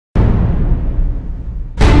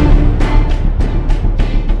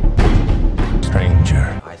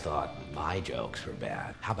eye jokes were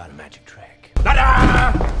bad. How about a magic trick?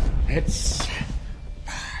 Ta-da! It's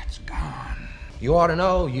gone. You ought to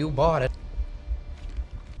know you bought it.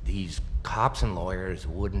 These cops and lawyers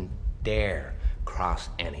wouldn't dare cross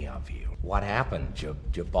any of you. What happened? Your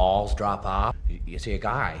balls drop off? You see, a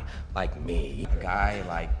guy like me,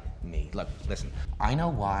 look, listen, I know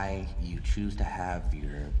why you choose to have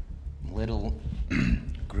your little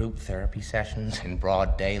group therapy sessions in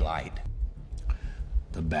broad daylight.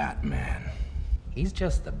 The Batman. He's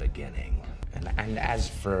just the beginning. And as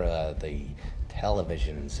for the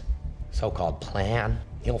television's so-called plan,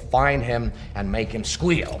 you'll find him and make him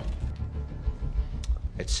squeal.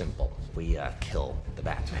 It's simple. We kill the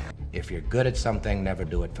Batman. If you're good at something, never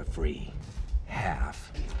do it for free.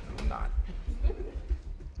 Half. I'm not.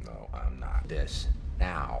 No, I'm not. This.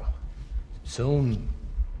 Now. Soon,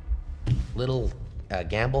 little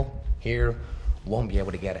Gamble here won't be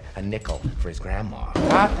able to get a nickel for his grandma.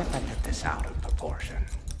 Cut this out of proportion.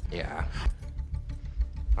 Yeah.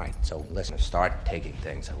 All right, so listen, start taking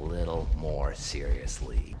things a little more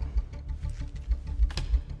seriously.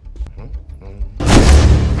 How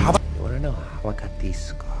about, you wanna know how I got these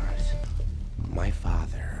scars? My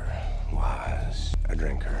father was a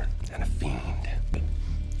drinker and a fiend.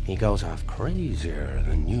 He goes off crazier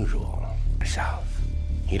than usual. Myself,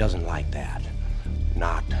 he doesn't like that.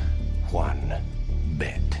 Not one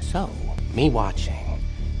bit. So, me watching,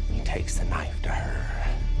 he takes the knife to her,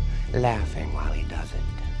 laughing while he does it.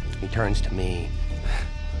 He turns to me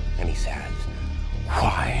and he says,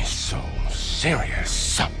 "Why so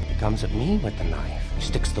serious?" He comes at me with the knife,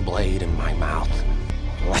 sticks the blade in my mouth.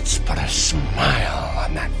 Let's put a smile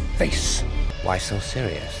on that face. Why so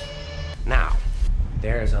serious? Now,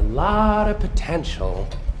 there's a lot of potential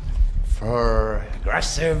for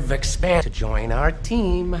aggressive expansion to join our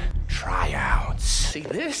team. Tryouts. See,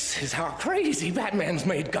 this is how crazy Batman's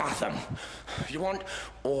made Gotham. You want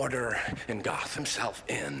order in Gotham,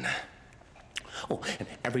 self-in. Oh, and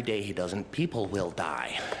every day he doesn't, people will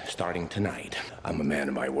die, starting tonight. I'm a man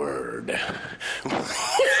of my word. We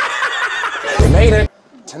made it.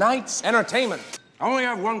 Tonight's entertainment. I only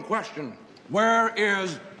have one question. Where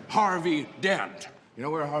is Harvey Dent? You know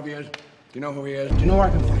where Harvey is? Do you know who he is? Do you know where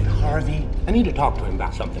I can find Harvey? I need to talk to him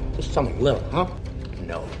about something. Just something little, huh?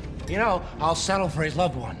 No. You know, I'll settle for his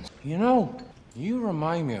loved ones. You know, you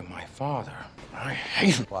remind me of my father. I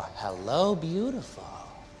hate him. Well, hello, beautiful.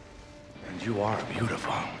 And you are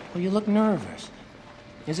beautiful. Well, you look nervous.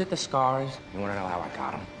 Is it the scars? You want to know how I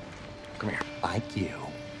got him? Come here. Like you.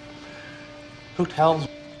 Who tells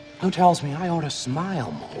me I ought to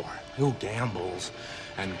smile more? Who gambles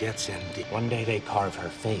and gets in deep? One day they carve her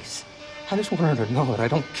face. I just want her to know that I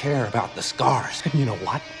don't care about the scars. And you know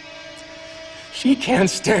what? She can't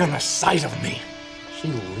stand the sight of me. She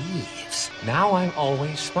leaves. Now I'm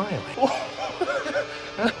always smiling.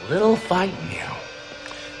 A little fighting you.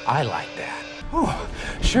 I like that. Oh,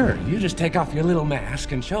 sure. You just take off your little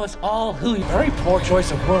mask and show us all who you are. Very poor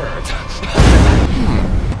choice of words.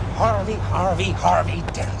 Harvey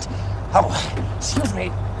Dent. Oh, excuse me.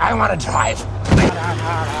 I want to drive.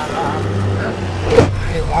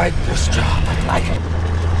 I like this job. I like it.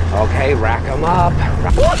 Okay, rack 'em up.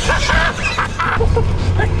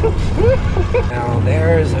 Now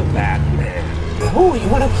there's a Batman. Oh, you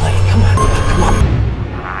want to play? Come on. Come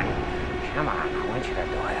on. Come on. I want you to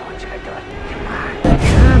do it. I want you to do it. Come on.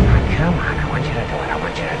 Come on. I want you to do it. I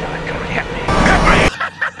want you to do it. Come on, hit me.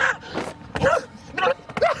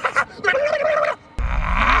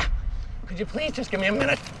 Could you please just give me a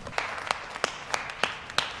minute?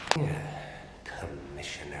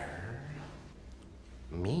 Commissioner?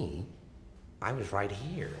 Me? I was right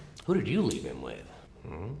here. Who did you leave him with?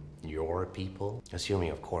 Your people?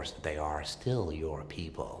 Assuming, of course, that they are still your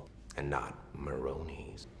people and not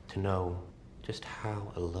Maroni's. To know just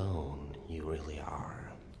how alone you really are.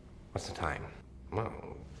 What's the time? Well,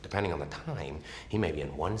 depending on the time, he may be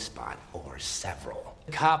in one spot or several.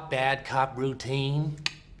 Cop, bad cop routine.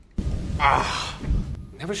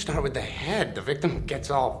 Never start with the head. The victim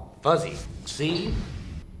gets all fuzzy. See?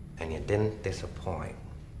 And you didn't disappoint.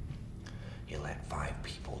 You let 5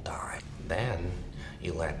 people die. Then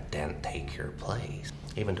you let Dent take your place.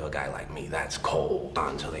 Even to a guy like me, that's cold.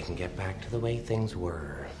 On so they can get back to the way things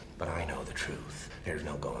were. But I know the truth. There's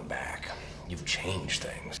no going back. You've changed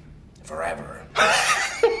things. Forever. I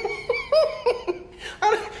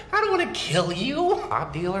don't want to kill you.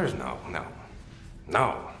 Hot dealers? No.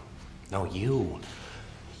 No, you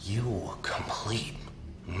complete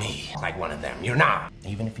me. Like one of them. You're not.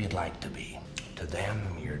 Even if you'd like to be. To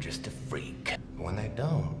them, you're just a freak. When they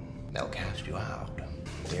don't, they'll cast you out.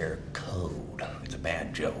 Their code. It's a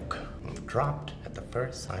bad joke. Dropped at the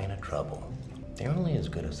first sign of trouble. They're only as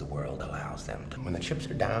good as the world allows them to. When the chips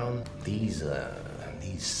are down, these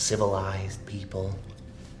civilized people,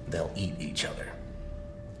 they'll eat each other.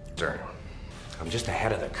 Sir, I'm just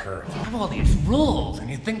ahead of the curve. You have all these rules, and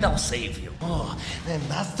you think they'll save you. Oh, then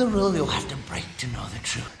that's the rule you'll have to break to know the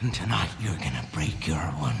truth. And tonight, you're gonna break your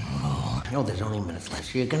one rule. You know, there's only minutes left,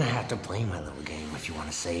 so you're gonna have to play my little game if you want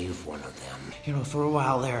to save one of them. You know, for a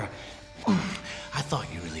while there, I thought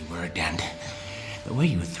you really were a dent. The way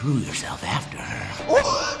you threw yourself after her.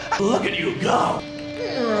 Oh, look at you go!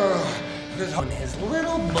 On his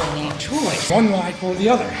little bunny choice. One life or the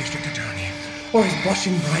other. District Attorney. Or his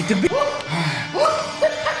blushing bride to be.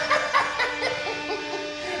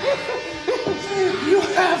 You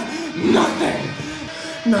have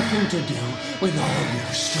nothing. Nothing to do with all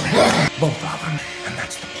your strength. Both of them. And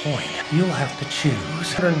that's the point. You'll have to choose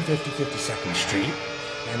 150 52nd Street,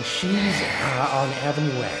 and she's on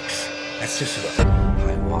Avenue X. That's just what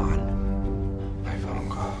I want my phone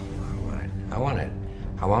call.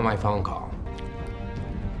 I want my phone call.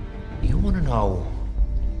 You want to know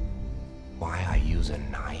why I use a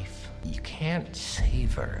knife? You can't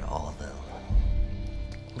savor all the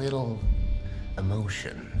little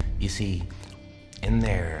emotion. You see, in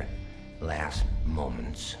their last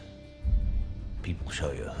moments, people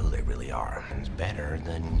show you who they really are. It's better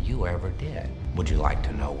than you ever did. Would you like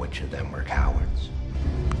to know which of them were cowards?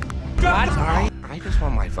 I'm sorry. I just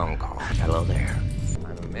want my phone call. Hello there.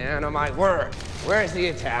 I'm a man of my word. Where's the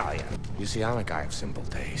Italian? You see, I'm a guy of simple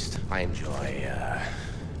taste. I enjoy,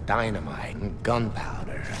 dynamite and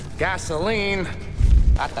gunpowder, gasoline.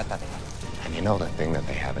 And you know the thing that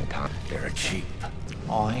they have in common? They're cheap.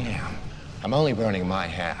 Oh, I am. I'm only burning my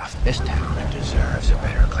half. This town deserves a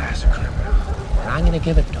better class of criminal. And I'm gonna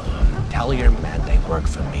give it to them. Tell your men they work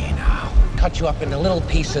for me now. Cut you up into little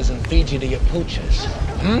pieces and feed you to your pooches.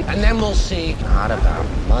 And then we'll see. Not about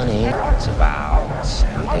money. It's about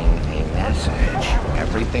sending a message.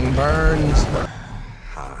 Everything burns.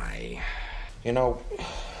 Hi. You know,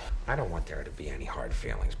 I don't want there to be any hard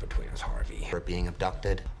feelings between us, Harvey. For being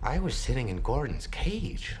abducted, I was sitting in Gordon's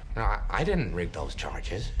cage. No, I didn't rig those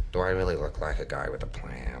charges. Do I really look like a guy with a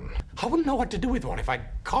plan? I wouldn't know what to do with one if I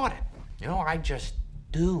caught it. You know, I just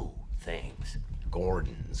do things.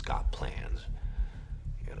 Gordon's got plans.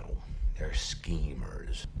 You know, they're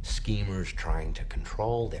schemers. Schemers trying to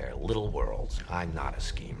control their little worlds. I'm not a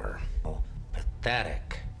schemer. Oh,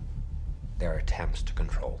 pathetic. Their attempts to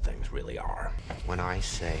control things really are. When I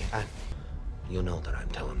say, you know that I'm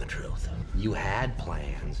telling the truth. You had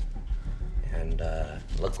plans, and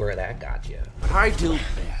look where that got you. I do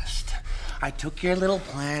best. I took your little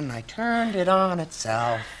plan and I turned it on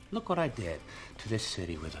itself. Look what I did to this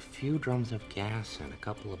city with a few drums of gas and a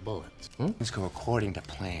couple of bullets. Let's go according to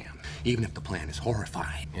plan, even if the plan is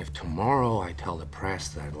horrifying. If tomorrow I tell the press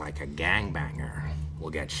that like a gangbanger will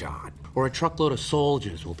get shot, or a truckload of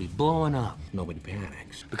soldiers will be blowing up, nobody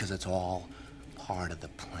panics, because it's all part of the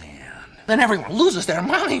plan. Then everyone loses their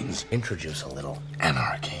minds. Introduce a little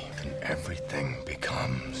anarchy, and everything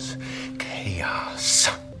becomes chaos.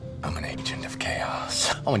 I'm an agent of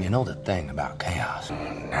chaos. Oh, and you know the thing about chaos.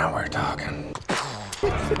 Now we're talking.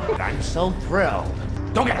 I'm so thrilled.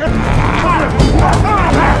 Don't get hurt.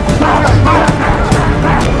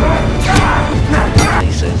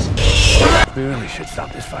 We really should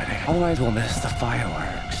stop this fighting. Otherwise, we'll miss the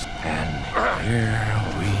fireworks. And here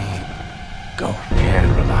we go.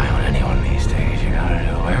 Can't rely on anyone these days. You gotta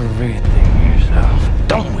do everything yourself.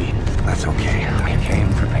 Don't we? That's okay. I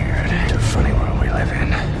came prepared. It's a funny world we live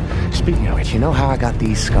in. Speaking of which, you know how I got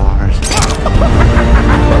these scars?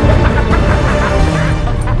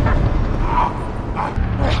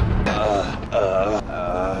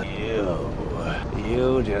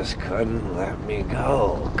 You just couldn't let me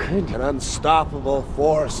go, could you? An unstoppable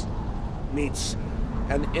force meets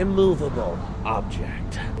an immovable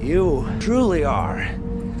object. You truly are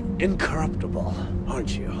incorruptible,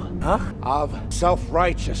 aren't you? Huh? Of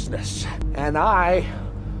self-righteousness. And I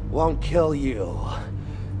won't kill you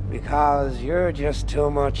because you're just too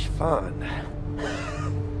much fun.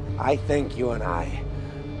 I think you and I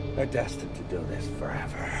are destined to do this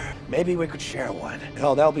forever. Maybe we could share one.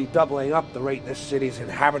 Hell, they'll be doubling up the rate this city's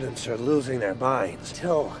inhabitants are losing their minds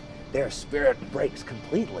till their spirit breaks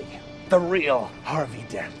completely. The real Harvey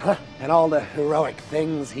Dent, huh? And all the heroic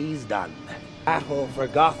things he's done. Battle for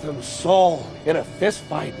Gotham's soul in a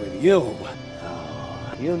fistfight with you.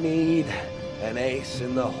 Oh, you need an ace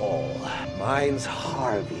in the hole. Mine's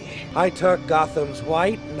Harvey. I took Gotham's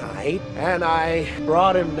White Knight and I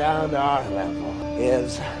brought him down to our level.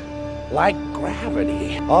 Is like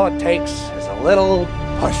gravity. All it takes is a little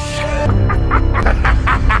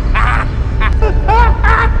push.